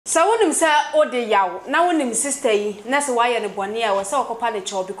So wonim say ode yaw na wonim sister yi na se waye ne bone a wo se okopa ne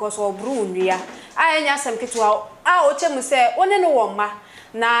cho because wo bru nwia anya asem ketwa a o chem say one no wo ma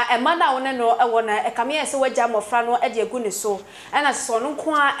na ema na one no ewo na ekame se wagya mofra no e de egu ne so na so no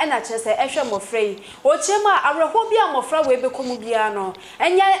nko a na kire se ehwe mofra yi o chem a awreho bi a mofra we bekomu bia no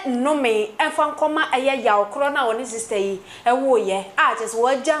enye nnome emfa nkoma eye yaw kro na one sister yi ewo ye a kire se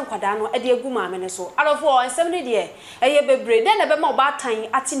wagya nkwada no e de egu maame ne so alofo ensem ne de eye bebre den na be ma oba tan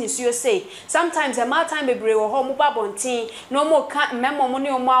ati ni suyo say sometimes a ma time bebre wo ho mo ba bontin no mo ka memo mo ne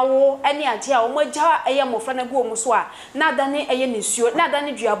o mo awo ene age a o mo gya eye mofra na gu o mo so a na dane eye ni suyo na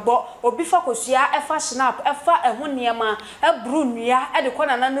ne duabɔ obi fa kosua efa snap efa eho niema ebru nua e de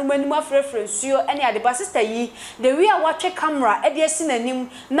kona nanom anim afrefre suyo ene ade ba sister yi the way a watwe camera e de esi nanim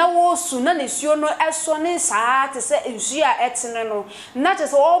na wo su na ne suyo no eso ne saa te se nsuyo a etene no na te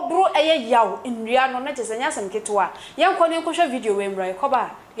se obru eye yaw nnua no na te se nyasem ketewa yenko ne nkohwe video we mra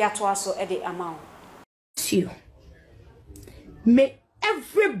koba ya to aso e de amount you may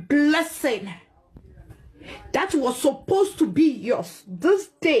every blessing that was supposed to be yours this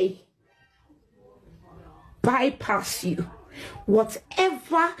day bypass you.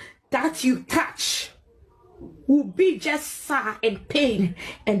 Whatever that you touch will be just sad and pain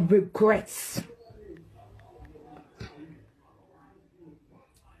and regrets.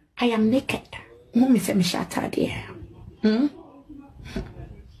 I am naked. Mommy said me shata there.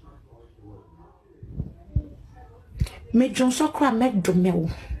 Me Johnsokra me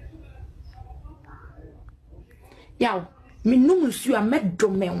domel. Yaw, me no musu a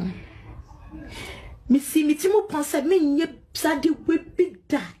meddomel. Me see me timo pense me nye sadi we big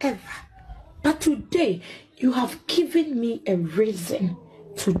da ever. But today you have given me a reason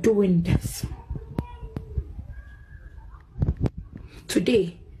to doing this.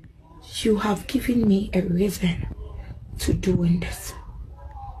 Today you have given me a reason to doing this.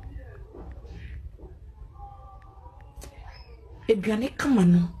 Ebiane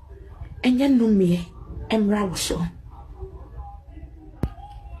kamano enya no me emra so.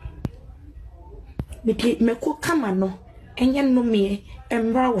 Me ko kama no enye no me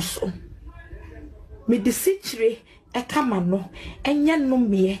emra so. Me de sichire e kama no enye no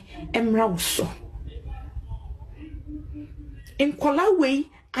me emra so. Enkola wei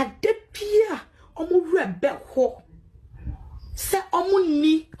adepia omo wrebe ho. Se omo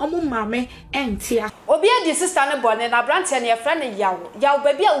ni omo mame entia obi e di sister ne bone na brante ne friend yaw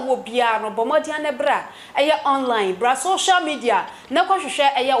baby a wo bia no bomodi ne bra eye online bra social media na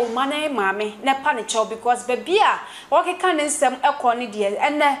kwahwehwe eye o mane mame ne pa ne chew because baby a okeka ne nsem ekọ ne de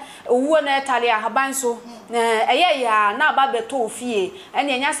ene owuo na etale ahaban so eye ya na aba beto ofie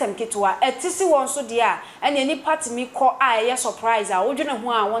ene enya sem ketwa etisi won so de a ene ni party mi kọ a eye surprise a wodwene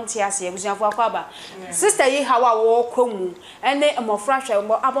ho a wonte ase abusuafo akwa sister yi hawa wo komu ene mofra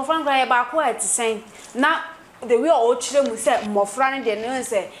hwe abofra ngra ba ko atisen na the way o chire mu se mofra ne de ne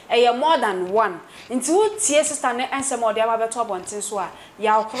se eye more than one nti wo tie sister ne ensem o de aba beto bonten so a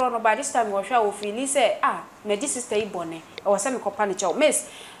ya okro no by this time wo hwa wo feel say me di sister yi bone e wo se me kopa ne chew miss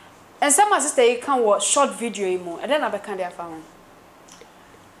ensem ma sister yi kan wo short video yi mu e de na be kan de afa ho me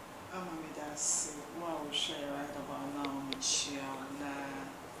das wow share right about now me share na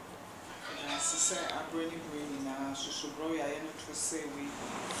say abroni brain na so bro ya no to say we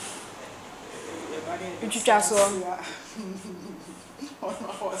Uchichaso.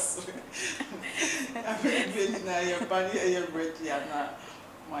 Abroni na ya bani ya bread ya na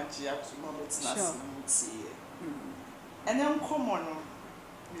machi ya to mo betina see and then come on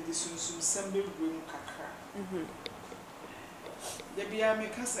me the sunsun sembe brum kakra de bia me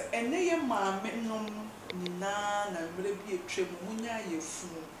ka say ene ye maame nom na mre bi etwem munya yefu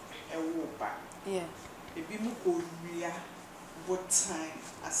ewo ba ebi mu ko wia botan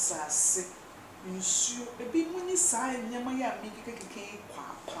asase nsuo ebi mu ni saa nyama ya mi kekeke kwa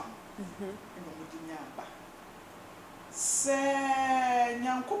pam eno mu di nyamba se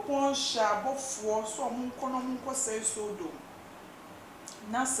nyankopon sha bofo so mu nko no mu nko sai sodom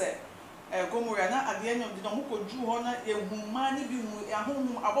na se gomora na ade enyo di no mu ko ju ho na ehuma ni bi hu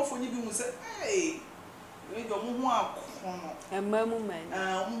ahonhum abofo ni bi hu se we do mu ho akono emamu man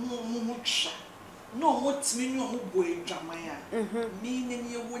mu twa no motimi nyu mo bo edwaman a mi ne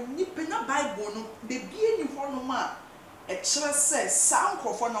ye woni pe na bible no be bie ni ho no ma e kire se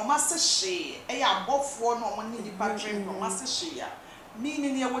sankrofo na ma se hye e ya abofo na mo ni di patron no ma se hye ya mi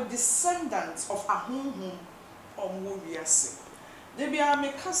ne ye wo descendants of ahonhum omwo wiase de bia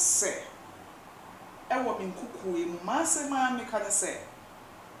me ka se e wo mi nkuku e ma se ma me ka se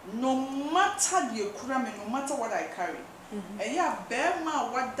no matter the kura me no matter what I carry e ya be ma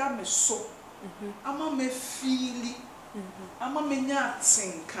wada me so ama me feeli ama menya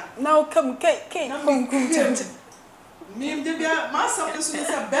tinka now come ke me de bia ma sam de so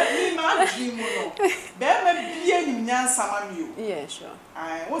say be me ma dream no be ma bia nim nyansa ma me o yeah sure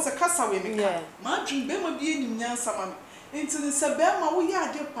ai won say kasa we me ka ma dream be ma bia nim nyansa ma me into the say be ma wo ya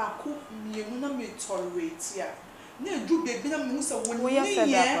ade paako mienu na me tolerate ya na edu be bi na me say woni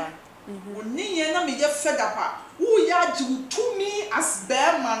ye na me ye fed up a wo ya ji tumi as be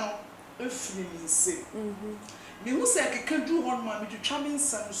ma no efiri mi nse me hu say keke du hon ma me twitwa me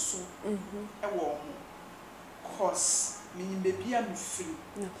nsam so e wo ho cause me nim be bia me free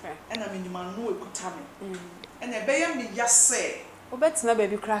okay and I mean man no ekuta me and e be ya me yase obetina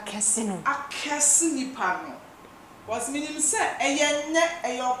baby kra kese no akese nipa no was me nim say eye ne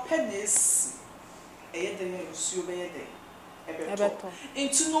eye openis eye de ye su be ye de ebeto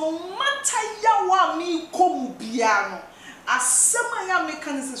into no matter ya wa me kom bia no asema ya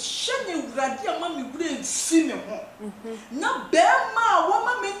mechanism shene wurade ama me wure mfi me ho na bema wo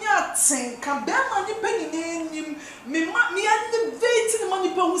ma menya tenka bema ni panyinenim me elevate ni mani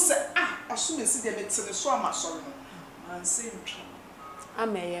pa hu se aso me si de metene so ama so no man say ntwa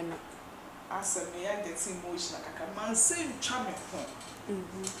ameye no asa me ya get emotional kaka man say ntwa me ho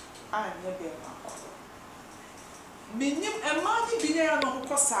anya bema ko minim emani bi na ya no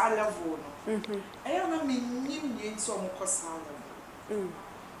ko sa level no eya na minim ye nti o mo sa level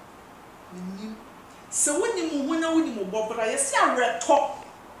minim se woni mu ho na woni mu bobra ye se areto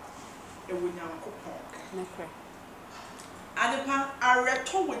e wonyankopon nakre adepa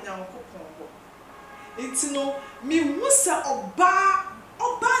areto wonyankopon bo enti no mi hu se oba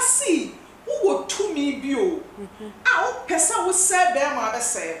si wo tumi bi o o pesa wo se be ma be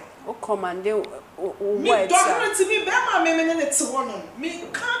se o commande o mi document mi be ma me ne te wono mi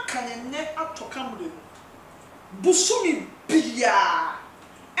kan ne atoka mu de busumi bia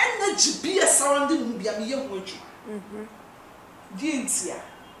energy bia surrounding mu bia me ye ho aju di entia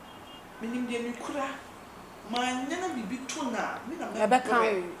minim de mi kura ma nyana bibi to na mi na me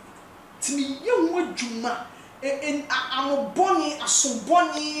kan ti mi ye ho adwuma amoboni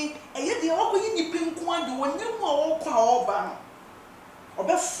asoboni eye de okoyi nipa nko ade wonye mu a wokwa oba no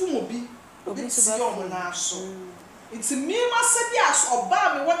obefu mo bi obi si yo na so it's me ma se bi as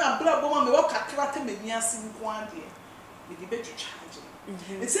oba me wona bra boma me wakakra te mani ase nko ade me di betu charge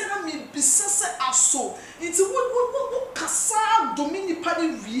it's na me bisese aso it's wo kasa domini pa de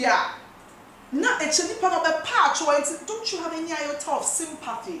wia na echeni pa no be pa cho don't you have any iota of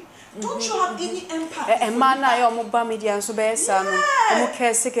sympathy? Don't you have any empathy? Man, I am mobile media and so be son. I'm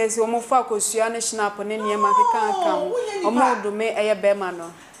okay, sick as you move focus, you snap on any market can't come. Or more do me a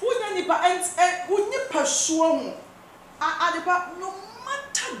bemano. Wouldn't and wouldn't pursue Adipa no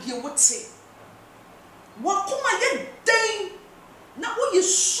matter you would say. What come I get day? Now, will you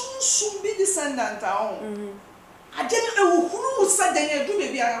soon be descendant? I didn't know who said they do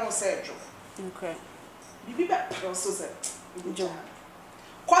maybe I was said. Okay. Bibi be proso se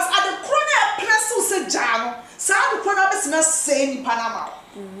cause at the corner presso se jano sa the corner be na say ni panama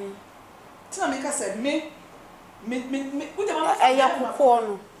tina make said me we dey mama eya kokko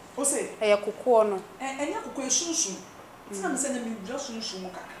no o say eya kokko no enya kokko esunsun tina me say na me bra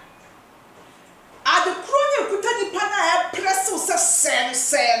sunsun kaka at the corner kuta ni pana e presso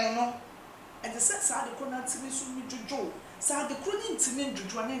se no and the set sa the corner timi so mi jojo sa the corner timi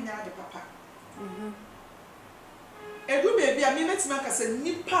jojo na nya de papa edu baby a me metima ka se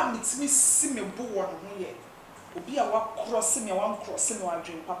nipa mitimi si me bo wo no ye obi a wa cross me wan cross me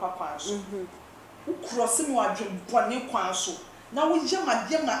wadwen papa kwan so wo cross me wadwen bone kwan so na wo je ma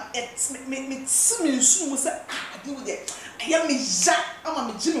me timi nsu mu se ade wo de aya me ja ama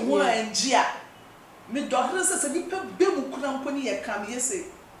me ji me ho anji a me dohre se nipa be mu kura mpo ni ye kam yese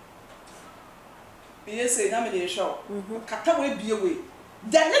na me de show kata we bie we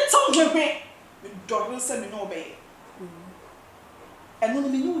the little hwehwe me dohre se me no be and no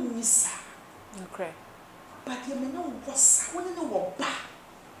me no nisa okay but you me no was when no wo ba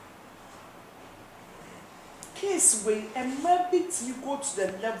case way and maybe you go to the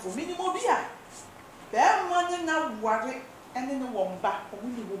level minimum bia be money na ware and no wo ba o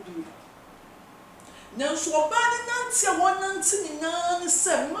ni wo bi na so oba ni nanti e wonanti ni nan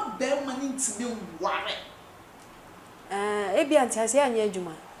se ma be money ntime ware ebi antiase anya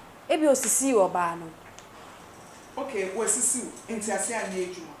adwuma ebi osisi oba no okay we sisi ntiase anya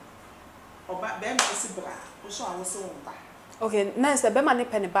adwuma oba be ma si bra o so awose wo ba okay next be ma ne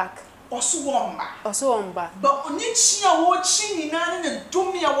penny back oso wo mba but oni chi a wo chi ni na ne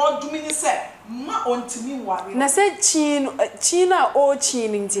dumi a wo dumi ni se ma ontimi ware na se chi na o chi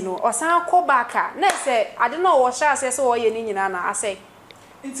ni ntino o san ko back na se ade na wo sha ase se wo ye ni nyina na ase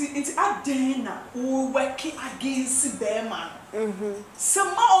It's adena who working against Bearman. Some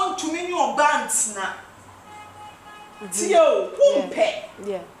on to me your bands na. Tio, wumpe.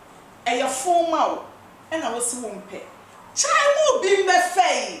 Yeah. And your formal, and I was wumpe. Child will be my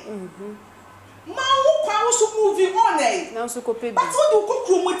fay. Ma who was moving on a. Now so copy. But what you cook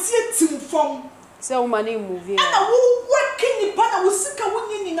with from. So money movie. And I will work in the pan. I will sick a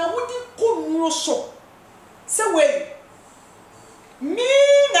winning in a wooden cool so. So wait. Me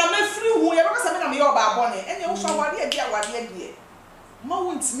na me free who you because I mean your babone and you so wade dia ma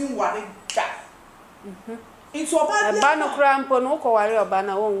won't me ware ga into oba dia ba no krampo no ko ware oba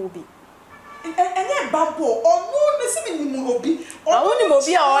na won wo bi enye babo onu me se me nimu obi onu ni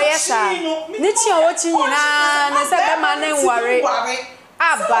obi a oye sa ni chi o chi nyina na se be ma na ware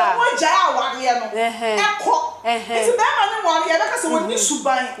aba wo ja aware no ekọ enti be ma na ware be ka se woni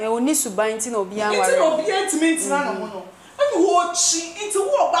suban oni suban ti na obi a ware enti obi enti na no no watching into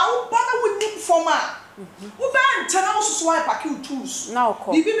what about with new format. Who ban channel so swipe pack you tools. Now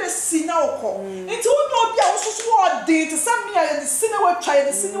call. Bibi be see now call. Into no be also sword day to send me the cinema try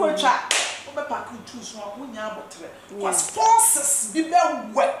the cinema try. Who be pack you tools no who nya botre. Was forces be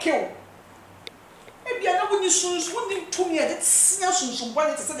work you. Ebi ana woni sunsun woni tumi e det sia sunsun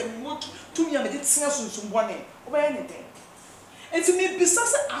bone te say the mood tumi e me det sia sunsun bone. Who be anything. Into me bisa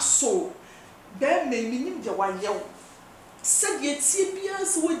se aso. Be me nim je wa yew. Said yet see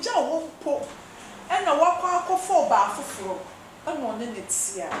beers with Joe won't pop and a walk for bar for floor. I'm on in it,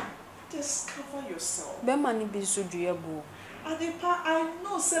 here. Just cover yourself. Bemani be so doable. Adepa, I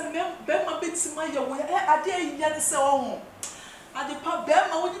know some Bema bits in my way. I dare yan so. Adepa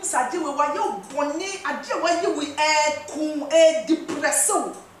Bema with him said you were your bonnet. I dare why you will air cool air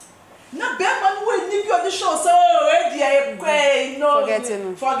depresso. Na Bema will leave you on the show, so ready. No,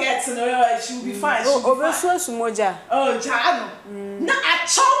 forgetting, she will be fine. Over so moja. Oh, Jano. Na a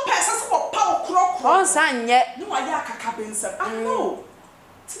chop person for power crock. On san yet. No, I yak a cabin, sir. I know.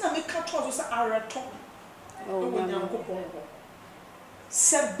 Tina make cut off a top. Oh,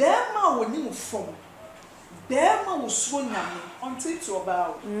 Sir Bema will new form. Bema will swoon until to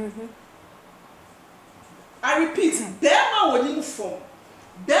about. I repeat, Bema will new form.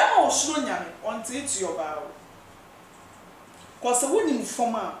 Bema osuro nyame until to your bow. Cause when you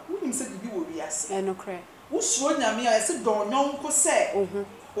form out, when you say bibi wo wiase. No cry. Osuro nyame a say don nyonko say.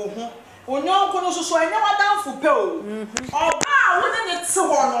 Onyonko no so anya wadanfo pe o. Oba wo ne te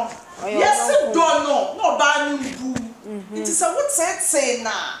ho no. Yes don no oba ni mbu. It is a what say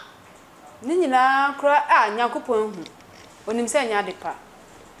na. Ni nyina kra nyakopon hu. Onim say nya de pa.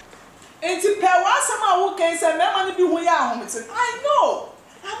 Enti pe wa sama wo kan say mema ni bi hu ya ahomete. I know.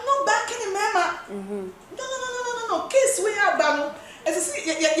 I'm not backing him, Mama. No. Case we are done. As I say,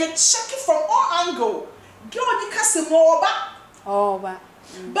 you're checking from all angles. Girl, you curse more back. Oh, but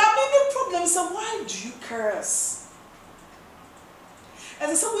maybe problems are why do you curse? As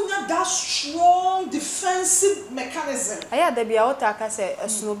I said, we have that strong defensive mechanism. I had the be out. I say a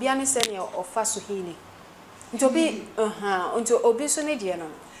snobiani senior or fasuhini. To be, until obesony, dear.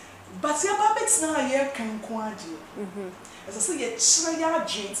 But your babies now here can quadri. As I say, you're trying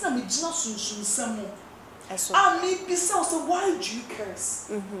dreams, and we do not soon more. I may be so, why do you curse?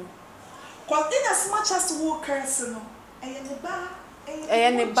 Because in as much as to walk cursing, a bar,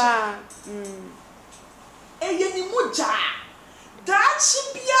 a bar, a muja. That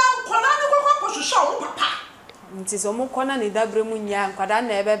should be a quality to show papa. It is almost corner in that bremunia, and quad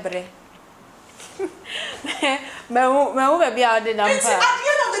never bre. My woman be out the number. At the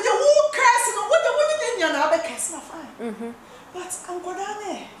end of the day, who cursing? What the woman in your other cursing of fire? But I'm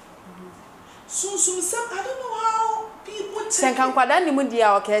Godane. So, I don't know how people take. Can Quadani Mundia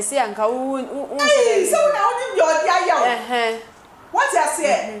or Cassie and Cow? Hey, so now you're what I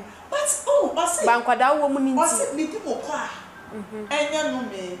say? But Banquada woman was it me more qua? And you know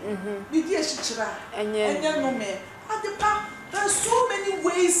me, me dear Shichra, and you know me. At the park, there's so many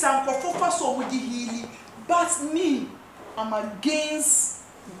ways and for focus on with the healing. But me, I'm against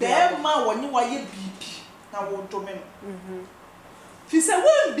them when you are a BP. Now, won't domain. He said,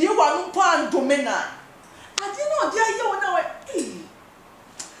 "Won't be one pan domina." I didn't know, dear, you know,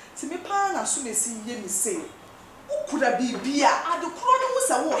 to me, pan as soon as you say, who could have be beer? I do call was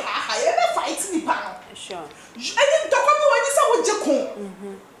a war, I ever fight me pan. Sure. I didn't talk about when you saw with Jacob.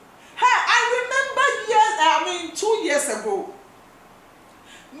 I remember 2 years ago.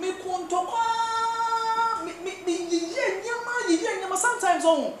 Me contoka, me sometimes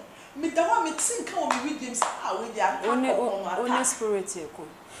on. Me da wa me think how me read them with their only spirit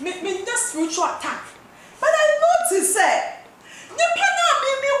me just spiritual attack. But I noticed that you pana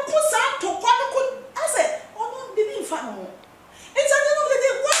me kusa to kwa I said, oh no baby fa no. It's at the end of the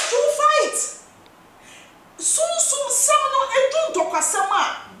day, what do you fight? Soon, some no, I don't talk as some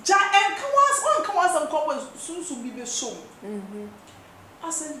ja and come on, soon be so.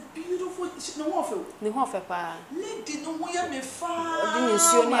 As a beautiful, no waffle. The waffle pa. Lady, no way, me far. Didn't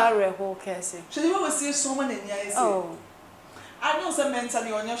see any other whole case. So you always see someone in your Oh. I know some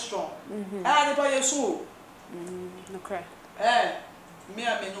mentally on your strong. I never your soul. No cry. Me,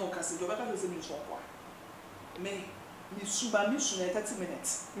 I may know, because the better is in your me suba me soon 30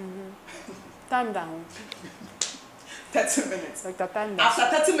 minutes. Time down. 30 minutes. Like that time. After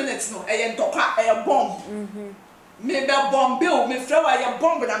 30 minutes, no, a doka, a bomb. Maybe a bomb bill, me throw a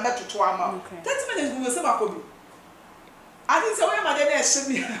bomb and I'm back to 30 minutes, we will say, I didn't say, where my dinner should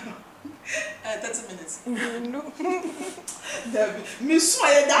be. 30 minutes. Me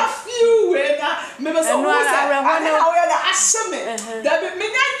swear that few when me so was I assume it. That me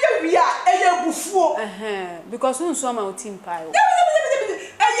na we are eye bufo. Because who so my team pie.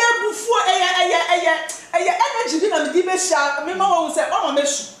 Eye bufo eye energy bi na me di be sha me ma won say o ma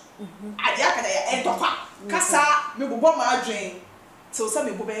mesu. Ade aka na e dopa. Kasa me bobo ma adwen. Till say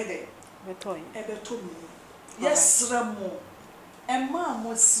me bobo e de. Beto yi. E beto mi. Yes ramo. E ma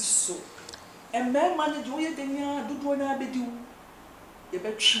mo siso. And man manage you denya do na bedi ye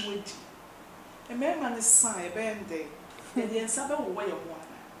betwi wedi e man is sign e bend dey e dey sabe wo wa ye ho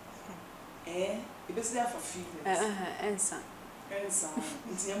ana e be se afa feelings ensa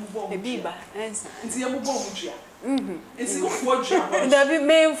nti ye mbo mo biba ensa nti ye mbo mo dua nti wo dua da bi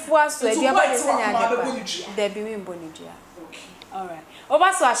me fu aso e dia ba de se nya de da bi me mbo ni dua. All right.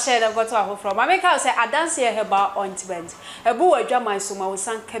 Over so I share the got to from. I make out say I dance here about ointment. Ebu adwama so ma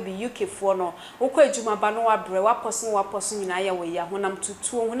wosan ka bi UK fo no. Wokọ adwuma ba no wabre wa person nyina ya we ya honam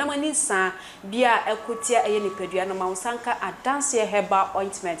tutuo honam ani san bia ekotia eye nipadua no ma wosan ka I dance here about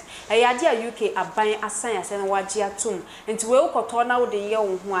ointment. Eye a UK aban asan ase na waje atom. Enti we wokọtọ na wo de ye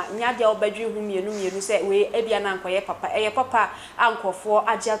wo ho a nya de obadwe hu mienu se we ebia na ankoye papa. Eye papa ankofo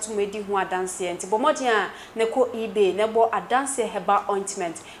age atom edi ho adanse. Enti bomodin a ne ko eBay ne bo adanse heba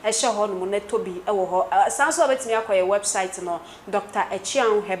ointment e she ho no ne tobi e wo ho sanso betimi akoye website no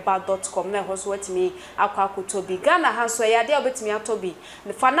drechianheba.com na ho so wetimi akwa tobi Ghana ha so ya de betimi atobi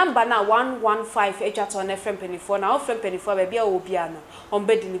fa number na 115 ejato na frempenifor na frempenifor ba bia obi ano on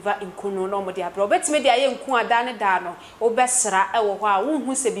be deliver nkunu no mo de abro betimi de aye nku ada ne da no obesra e wo ho a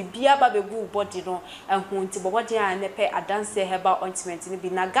wonhu se bibia ba begu body no enhu nti bobodi a ne pe adanse heba ointment ni bi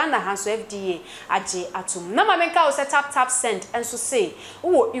na Ghana ha so FDA age atum na mamenka o set tap send and so say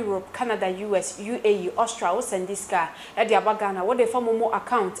oh Europe, Canada, US, UAE, Australia, we send this car at the Ghana what they form more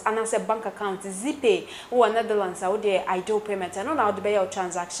account and as a bank account ZPay or Netherlands or the ideal payment and now the your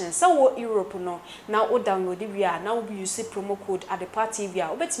transactions so Europe no now o download the we are now we use promo code at the party via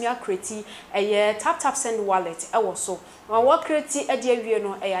bet me create a tap send wallet also what create a dear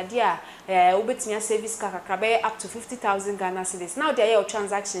no a dear ubetimi service kakra up to 50,000 Ghana cedis now there your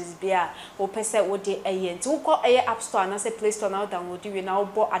transactions bia o pese wo de nti wo ko app store na say Play Store now download we now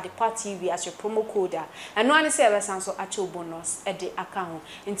bo at the party we as your promo code and no an say elesan so actual bonus e de account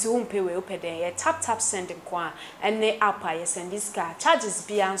nti wo pay we open there tap send kwa ene app a send this car charges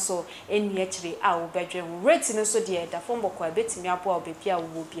bia so eni akire a wo bedwe rate no so de da form bokwa betimi abo obepia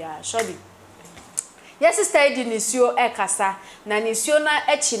wo bia shodi. Yes, sister di nisio ekasa na nisio na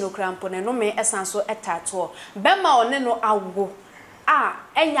echi no krampo ne no me esanso etato bema one no awo a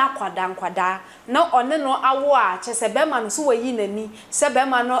enya kwada na one no awo a chese bema no so wayi nani se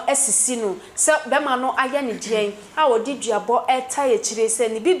bema no esisi no se bema no aya ne dien a odi duabɔ eta ye chire se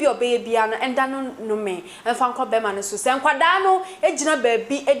ni bibi obeye bia no enda no me emfa nko bema no so se kwada no ejina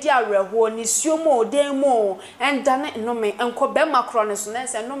baabi edi awerɛho nisio mo oden mo enda no me enko bema kro ne so na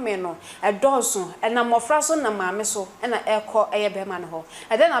se no me no edɔso ena mofra so na maame so ena ekɔ eye bema no ho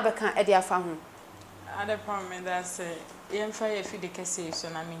ede na beka edi afa ho other problem that's yemfa ye fi de kese so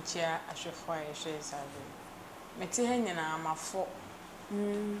na minchia ahwefo a yehwe sabe meti ha nyina amafo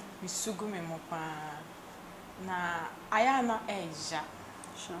bisugu me mo pa na aya na eja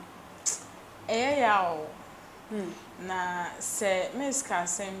sure ya o na se meska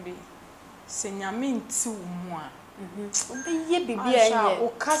sembi se nyame nti wo mu a obeye bibia enye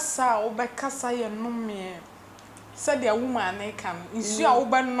obekasa ye nomie said the woman they come nsu a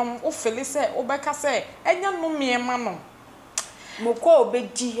wobenom ofele se obeka se enya no me ma no moko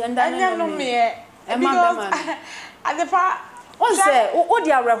obedi enya no me e ma adefa on se o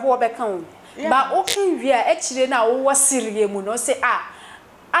di areho obeka o ba o kan wi a ekire na wo wasirie mu no se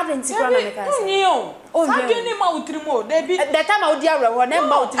identical na me ka se o sadwe ni ma utrimo de bi the time I di areho na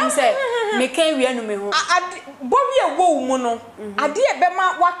ma utrimo se me can we no me ho bobi e wo mu no ade e be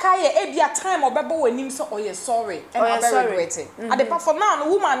ma waka ye e bia time obeba wanim so oye sorry and I regret it ade pa for now no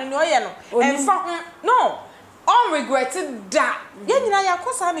woman no oye no emfa no on regretted that ye nyina ya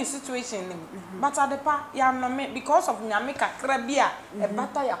kosa me situation nim but ade pa ya no me because of nyame kakra bia e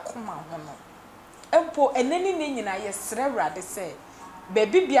bata ya koma ho no empo eneni ne nyina ye sere wrade say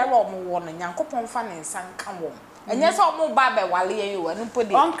baby biara o mo wo no nyankopon fa ne nsa nka wo enye so mo ba be wale ye yo anu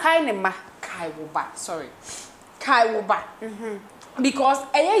podi on kai ne ma kai wo ba sorry kai wo ba because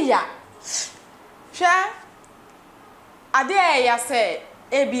eye ya hwa ade ya say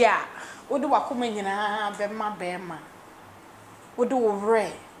e bia wode wakoma nyina be ma wode wo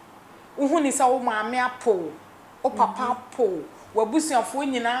re wo hu ni sa wo maame apo o papa apo wabusuafo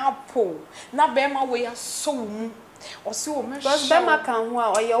nyina apo na be ma wo ya so mu osi o me because be ma kan ho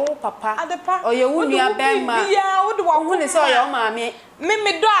a oye wo papa adepa oye wo nua be ma ya wode wo ni sa oye wo maame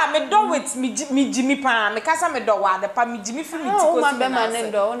me do with me jimi pa me kasa me do wa adepa me jimi fi me ti ko si be ma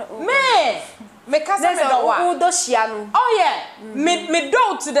ne do me kasa me do wa wo do hia no oh yeah me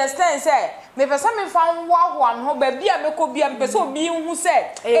do to the extent say me pesa me fa wo am ho ba bia me ko bia me pesa obi hu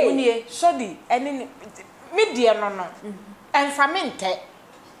say eh sodi eni me die no enfa me nte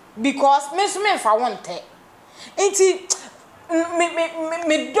because me so me fa wonte enti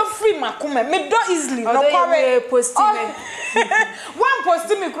me do free makuma me do easily no kware post me one post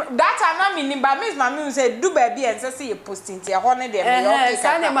me that na me ni ba miss mama say do baby and say you posting ti ho ne de me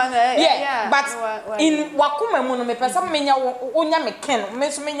okay yeah but in wakuma mu no me pesa me nya onya me ken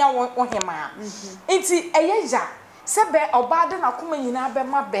me so me nya wo hema enti eyeja se be oba de na kuma nyina be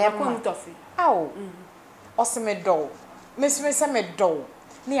ma be ma ntofi aw oseme do me se me do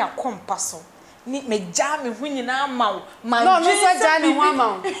ni akompa so ni me jam hu nyina ma ma no so jam hu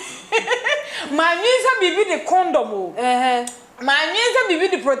ma ma nyisa bibi the condom o ma nyisa bibi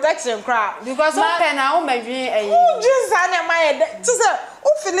the protection crap because o pen na o madwin ayi o jinsa na ma ye to say o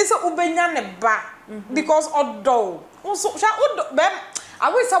feel say o benya ne ba because odo so o be I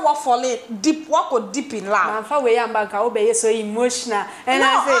will say what fall deep what go deep in love man fa we am banka o be so emotional and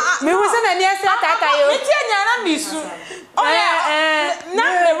I say me who say na near say tata yo me tie nya na mi su oh yeah na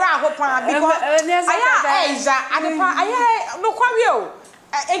me ra ho pa because aya eja adepa aya no kware o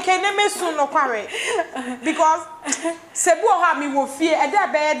enke na me su no kware because sebu o ha mi wo fie e da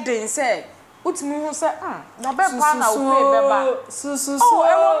be den say utimi hu say na be pa na o pay be ba oh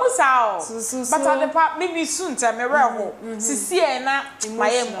e wo musa o but adepa me bi su nta me ra ho sisi e na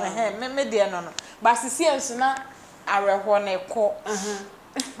maye me de no no but sisi e su na areho na ekọ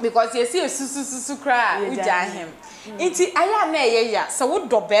because you see susu cry uja him iti aya na eye ya se wo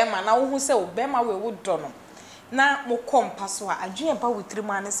do be ma na wo hu se wo be ma we wo do no na mo kompa so a adwen ba wotiri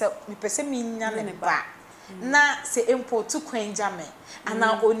ma ne se me pese me nya ne ba na se empo tu kwanja me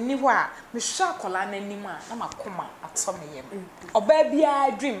ana onni ho a me hwa akola na nim a na makoma ato me yem oba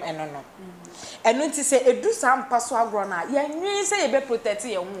bia dream eno no eno nti se edu sa mpa so agro na ya nwi se ye be protect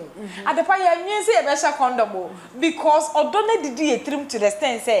ye ho adepa ya nwi se ye be sha condom because odo na didi ye trim to the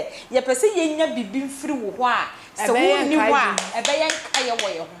stand say ye pese ye nya bibi mfiri wo ho a se wo ni ho a ebe ye nka ye wo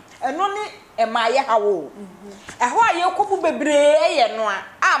ye ho eno ne e ma ye ha wo ho a ye kobu bebre ye no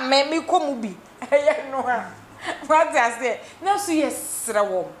a me komu bi ye no a what I say na so yes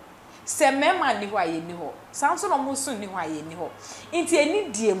srawo se mema ni ho aye ni ho sanso no mo so ni ho aye ni ho nti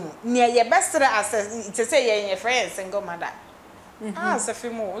eni die mu ne ye besre access it say ye friend single mother se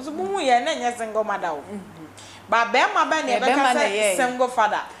fimo so bu mu ye na nya single mother o ba be ma ba ne be ka say single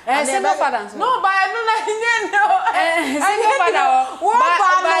father single father no ba no na nye no single father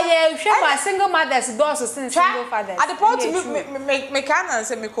ba ye hwe ma single mothers go so single fathers at the point me can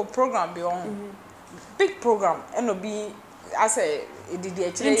say me ko program be on big program and be as a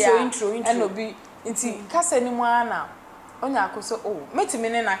intro and be nti kasa ni mu ana onya akoso metimi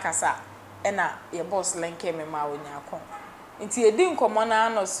ne na kasa na ye boss lenke me ma onya akọ nti edi nkomo na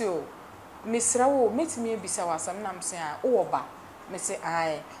no se misra wo metimi ebisa wasam na mse a wo ba me se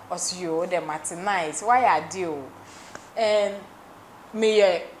ai osio de matinize why ade o and me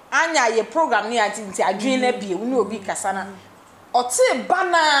ye anya ye program ni nti adwen na bie wo ni obi kasa na ote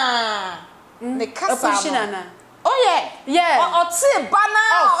bana ne kasa na oh yeah oti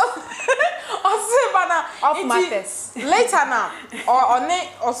bana of matters later now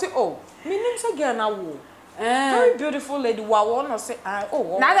or say me name say girl na wo very beautiful lady wa wo no say na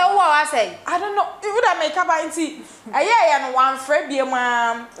the wo wa say I don't know you that make up nti ya no one friend be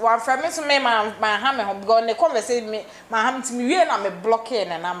one friend me so me ma ha me ho because ne conversation me ma ha me wie na me block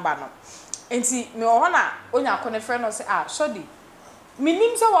na number no nti me ho na onya akọ ne friend no say shodi me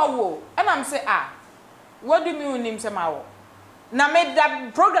name say wa wo and am say what do you mean him say mawo na me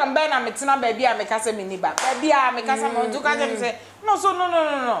da program be na me tena ba bia me kasa me ni ba bia me kasa mo ndu ka dem say no so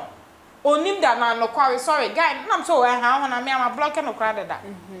no onim da na no kware sorry guy na so ha na me am block no kware da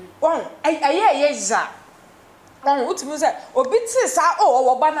oh aye ja oh utimi say obi ti sa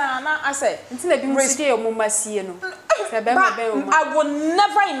wo ba na ase nti na bi mu sike yo mo masie no se be ma be o I will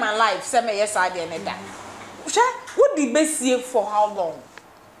never in my life say me yes I dey na da she wo di besie for how long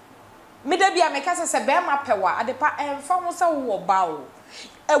me da bia me kasa se be ma pewa adepa emfa ho se wo ba o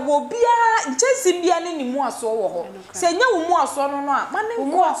ewo bia nchesi bia ne ni mu aso wo ho se nya wo mu aso no no a ma ne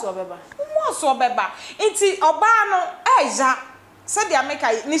mu aso beba enti oba no eja se dia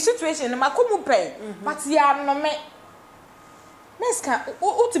make ni situation ma komu pay but ya no me meska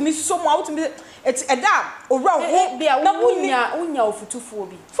utimi so mo utimi eti eda owura ho bia na unya ofutufuo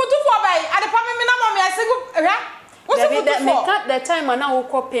bi bai adepa me na mo me asegu hwa the time na wo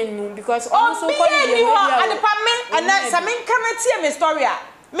ko pen nu because also ko ni adepa me ana sa me nka tie me story a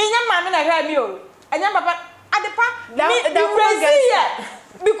me nya ma me na hwa mi o anya papa adepa me crazy ya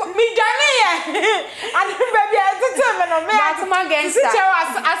because me jane ya adepa baby I me no me atuma gangster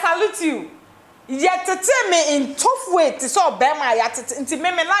I salute you yet tete me in tough way to so be ma ya tete nti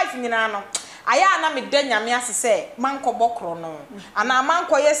me life nyina no aya na me da nyame ase se manko bokro no ana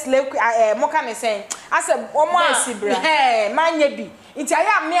manko yes slave mo ka ne sen ase omo manya bi nti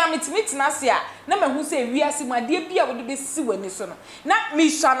aya me ametimi tinase a na mahu se wiase mu ade bi a wo de be si wani so no na me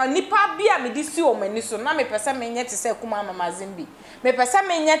hwana nipa bi a me de si o mani so na me pese me nye te se kuma mama zimbi me pese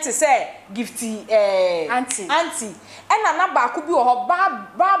me nye te se gifty auntie ena na ba ko bi wo ho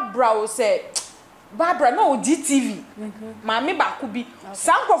Barbara wo se Barbara no GTV mami ba ko bi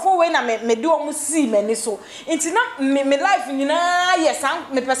sankofo we na me de omu si mani so nti na me life nyina yes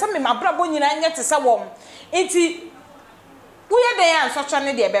me pese me mabrabo nyina nye te se wo nti uye de ya nsocho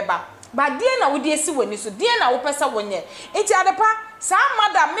ne de beba ba die na wo de esi wani so die na wo pesa wonye enti adepa sa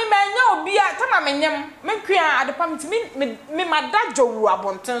madam me manya obi a tama menyem me kwia adepa me madajo wu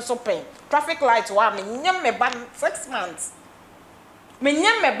abonten so pen traffic light wa me nyem me ba 6 months me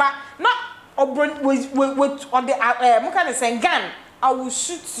nyem me ba na obron with on the mo kan say gun I will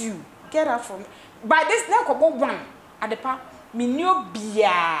shoot you get out from by this na ko one adepa me ni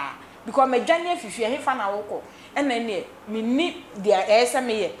obia because me dwane afifia hefa na woko ena ne me ni dia ese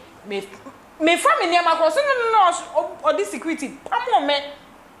me ye me family ma ko so no or this security pamo me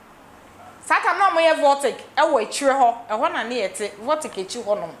saka na mo ye vortic e wo akire ho e ho na ne yete vortic echi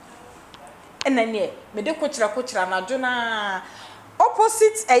ho no ena ne me de kochira na jo na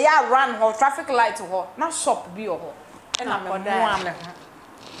opposite e ya run ho traffic light ho na shop bi ho ena me mo ame ho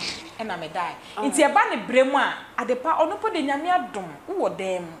ena me dai nti e ba ne bremu a adepa onopo de nyame adom wo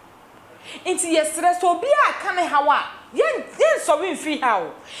dem inti yesre so obi aka ne hawa yen so we free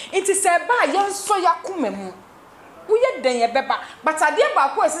how inti se ba yen so yakoma mu wo ye den ye beba but ade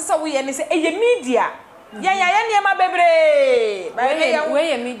ba ko esese wo ye ne se eye media yen ya ne ma bebre ba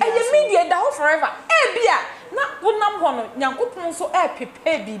ye media da ho forever e bia na wonam ho no nyankopon so e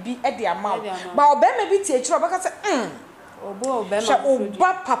pepe bibi e de ama ba obema bi tie kire obaka se obo obema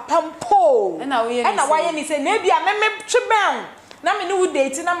oba papa mpo na wa ye ni se na bia me tweben na me no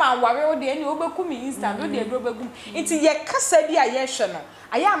date na ma ware o de ani obeku mi instant o de obegum nti ye kasa bi a ye hwe no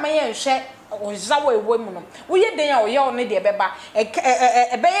aya ma ye hwe o jawo ewo mu no wo ye den a o ye o ne de beba e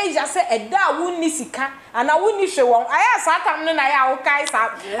be ye ja se eda a wo ni sika ana wo ni hwe won aya sa tam no na ya o kai sa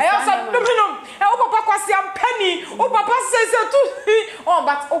aya so dum e o papa kwase am pani o papa se tu oh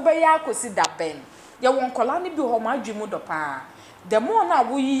but obe ya kosi da ben ye won kola ni bi ho ma adwemu do pa the more na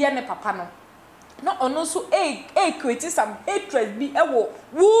wo yi ye ne papa no no ono so create some hatred bi ewo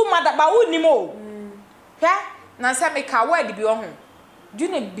wu madaba wu nimo hwa na say me ka word bi ohun do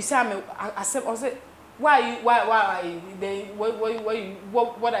you know bisa me accept or say why are you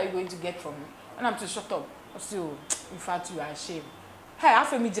what are you going to get from me and I'm to shut up so in fact you are ashamed hey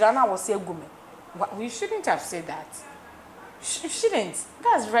after me jira na was say gume you shouldn't have said that you shouldn't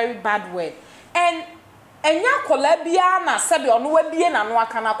that's very bad word and enya kola bia na sabe ono wa bie na no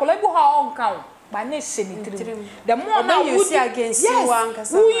aka na kola bi ha on kan ba na senitrim the more now you see against you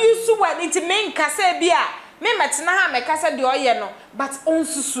ankasa who use word it mean kasa bia me metena ha me kasa de oye no but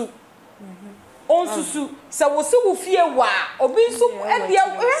onsusu se wo se wo fie wa obi nso e dia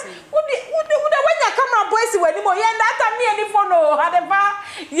wo wanya camera boys wani mo ye data me any follow hadeva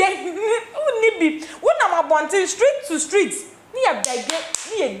ye uni bi wo na mabonte street to street ni ya bege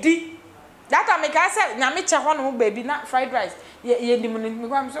ni ye di data me kasa nya me che ho no baby na fried rice ye ndi me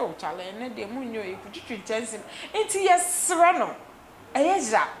kwa me so chale ne de mu nyo e kutwitwi tensin enti yesre no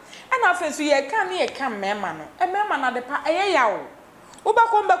eyeja ana afenso ye kan ne ye kan mema no e mema na de pa eye yawo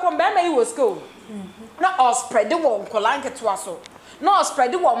Ubakom be me was school. Na all spread the one kolanke to aso. No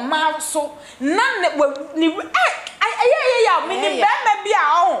spread the one mouth so none that will ni yeah meaning be me bia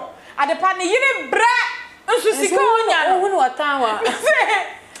ho. Ade pa ne yire bra nso sika onya no. Ohunu otanwa.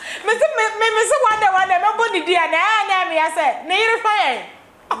 Me say one day me body dia na me say ne yire fa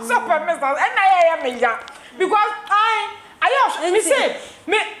so permission and I am ya because I me say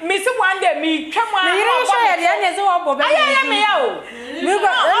me say one day me twam one you don't share the anya so obo be I am ya o me go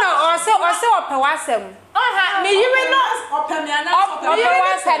no o se ope wasem me you no ope me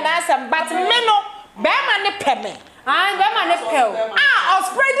wasem but me no be ma ne pe me be ma ne pe o o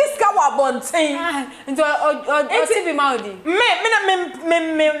spread this ka wa bontin nto o TV maudi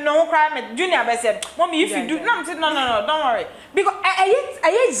me no cry me junior be say mommy if you do no don't worry because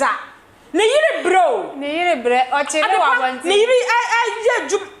I za ne yire bro o chere wa bontin ne yire I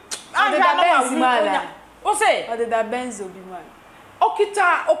ju o say o de da benzo bi man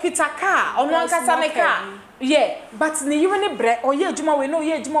okita car ono ankasa ne car yeah but ne yire ne bre o ye adwuma we no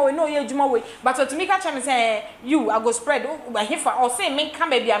ye adwuma we but to me catch me say you I go spread o hefa o say me kan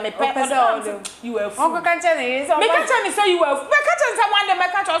ba bia me pe you are fool o kan me so me catch me say you are me catch say one day me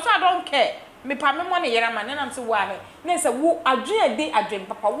catch so I don't care me pa me mo ne yera ma ne nam say wa ne say wo adwen de adwen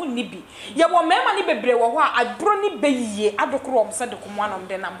papa wo ni bi ye wo mema ne bebre wo ho a adro ni beyiye adokoro om se de komo anom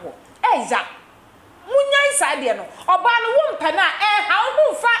de nam ho eja munyai side no oba no wo mpa na ha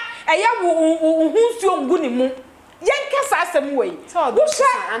wo fa eye wo hunsuo ngu ni mu yenka sa asem we wo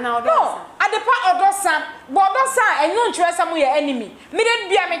sha ana odosa adepa odosa bo odosa enyo ntwe sam ye enemy me de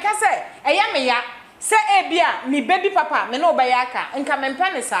bia me ka se eye me ya se e bia me baby papa me no ba ya aka nka me mpa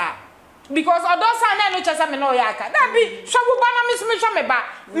ne sa because odosa na no chesa me no ya aka na bi showo ba na me so me hwa me ba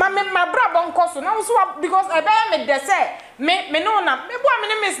ma bra bon koso na so because e ba me de se me no na me bo me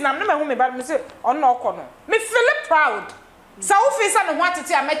ne miss na me hu me ba me say ono okono me feel proud sa wo fi sa no ho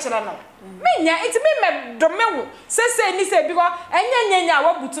atete a me kire no me nya it me do me hu se ni se because enya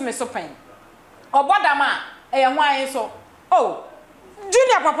wabutu me so pen obodam a e ho ayin so oh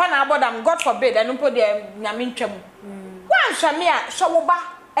junior papa na abodam god forbid enu po de nyame ntwam wan hwa me a showo ba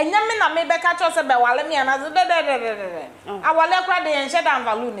enya me na me be ka cho se be wale me na de awale kra de yen shedan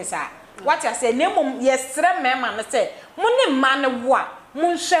value ni sa what you say nemum yesre me ma ne se mo ne ma ne wo a mo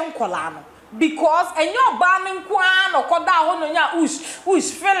nhwe nkola no because enyo ba ne nkwa no koda ho no nya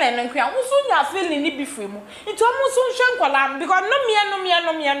ush feeling ne nkwa wo so nya feeling ni bi free mu nti o mo so nhwe nkola no because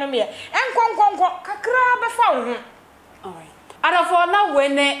no me enkonkon kakra be fa wo ho alright adafo na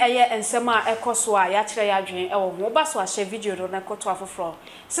wene eye ensema ekoso a ya kire ya dwen e wo ho ba so a share video do na koto afoforo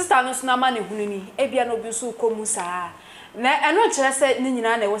sister no so na ma ne hunu ni ebia no bi so komu saa na eno kire se ni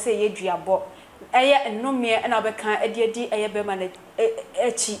nyina na wo se ye duabɔ eye nnomie na obeka edi eye be ma na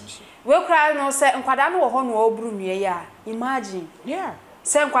echi we kra no se nkwada no wo ho no oburu nue ya imagine yeah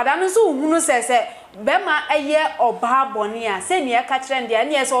se nkwada no so hunu se be ma eye oba bone a se ne ka kire ndia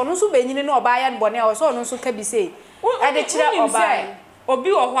ne se ono so benyini na oba ya bone a so ono so ka bi se ade kire oba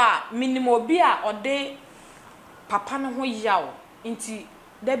obi wo ho a minimum obi a ode papa no ho yawo nti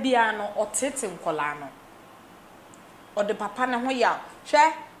da bia no otete nkola no ode papa no ho yawo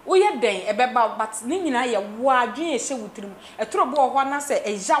hwe woye den ebeba but ni nyina ye wo adwen ehye wutirim etoro bo ho na se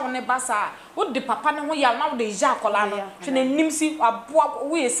eja wo ne basa wo de papa ne ho ya na wo de eja akola no hwe na nimsi aboa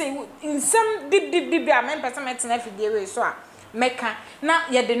wo ye se insem dib a men person metena fidie we so a meka na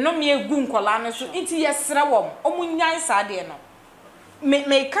ye de no me egu nkola no so nti ye sere wo omunyan sa de no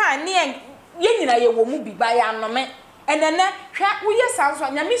me ka ne ye nyina ye wo mu bi ba ya no me enene hwe wo ye sanso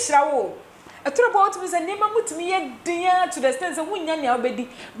nyame hira wo etoro bo to say nema mutumi ye dia to the sense wunya ne obedi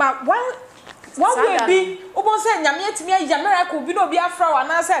but one way bi obo say nyame atimi ya miracle bi no obi afra wa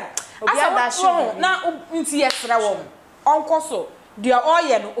na say asa na nti ye sra wo onkoso dia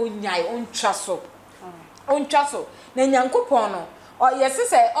oye no onyai ontwa so na nyankopon no yesi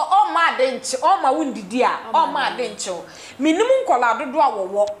say o ma de nche o ma wundidi a o ma de nche minimum nkola dodo a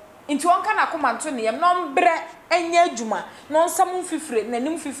wo nti wonka na komanto ne yem no mbre enya adwuma no nsam fifire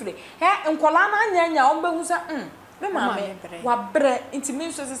nanim fifire he nkola na anya ombehu sa me maame wa bre nti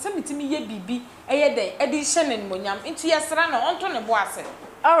me so se mitimi ye bibi eye den e di hye ne monyam nti yesra no onto ne bo ase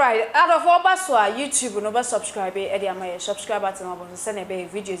alright out of all baso a YouTube no ba subscribe e di amaye subscribe button abo se na be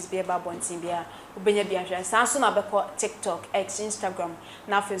videos be ba bontin bia obenya bia hwe sanso na be ko TikTok X Instagram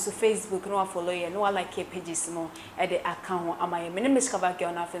na Facebook no follow ye no like pages no e de account amaye me ne discover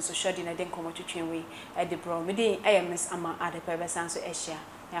girl na share di na den komo twetwen we e de bro me dey Miss Ama Adepa be sanso e share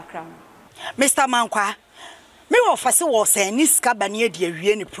ya kram Mr. Mankwa me ofase wo se ni ska bane de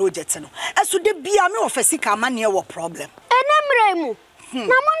awie ni project no eso de bia me ofase ka mane wo problem enemremu Na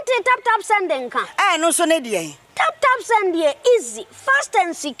monte tap sending ka. No so ne de. Tap send ye easy, fast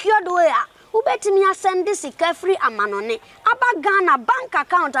and secured way. Ubetimi send this free amanone. Aba Ghana bank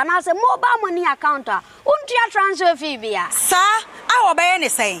account and as a mobile money account. Untia transfer fee bia. Sir, I obey any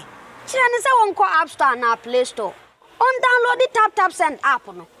say. Chirani say won call App Store na Play Store. On download the tap send app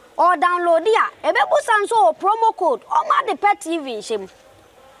no. Or download ya. Ebebu sanso promo code. O ma the pet TV shim.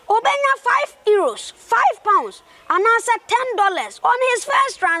 Obenya €5, £5, and answer $10 on his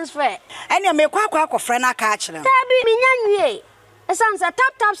first transfer. And you make kwa friend a catch them. Tabi minyanwe. Esansa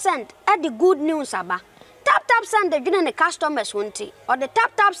tap send at the good news aba. Tap send the the customers won't or the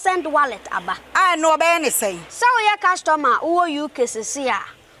tap send wallet aba. I know about anything. So your customer who you cases here.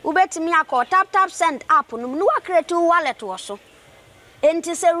 Ubetimi akọ tap send app no no create wallet woso.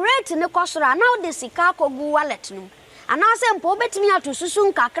 Enti se rate ne kosora now the sika kogu wallet no. Anase mpo betimi atususu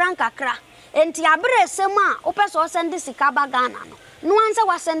nkakra enti abere sem a opeso send sika ba Ghana no anse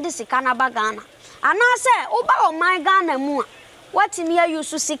wa send sika na ba Ghana anase oba o my Ghana mu a watimi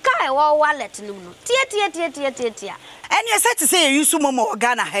ayusu sika e wo wallet no tie and you said to say you sumo mo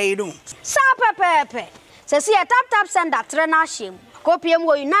Ghana hayru sa pepepe se si tap send that trainer shim kopiem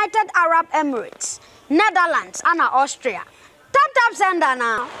wo United Arab Emirates Netherlands and Austria tap send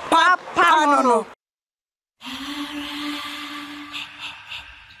na papa no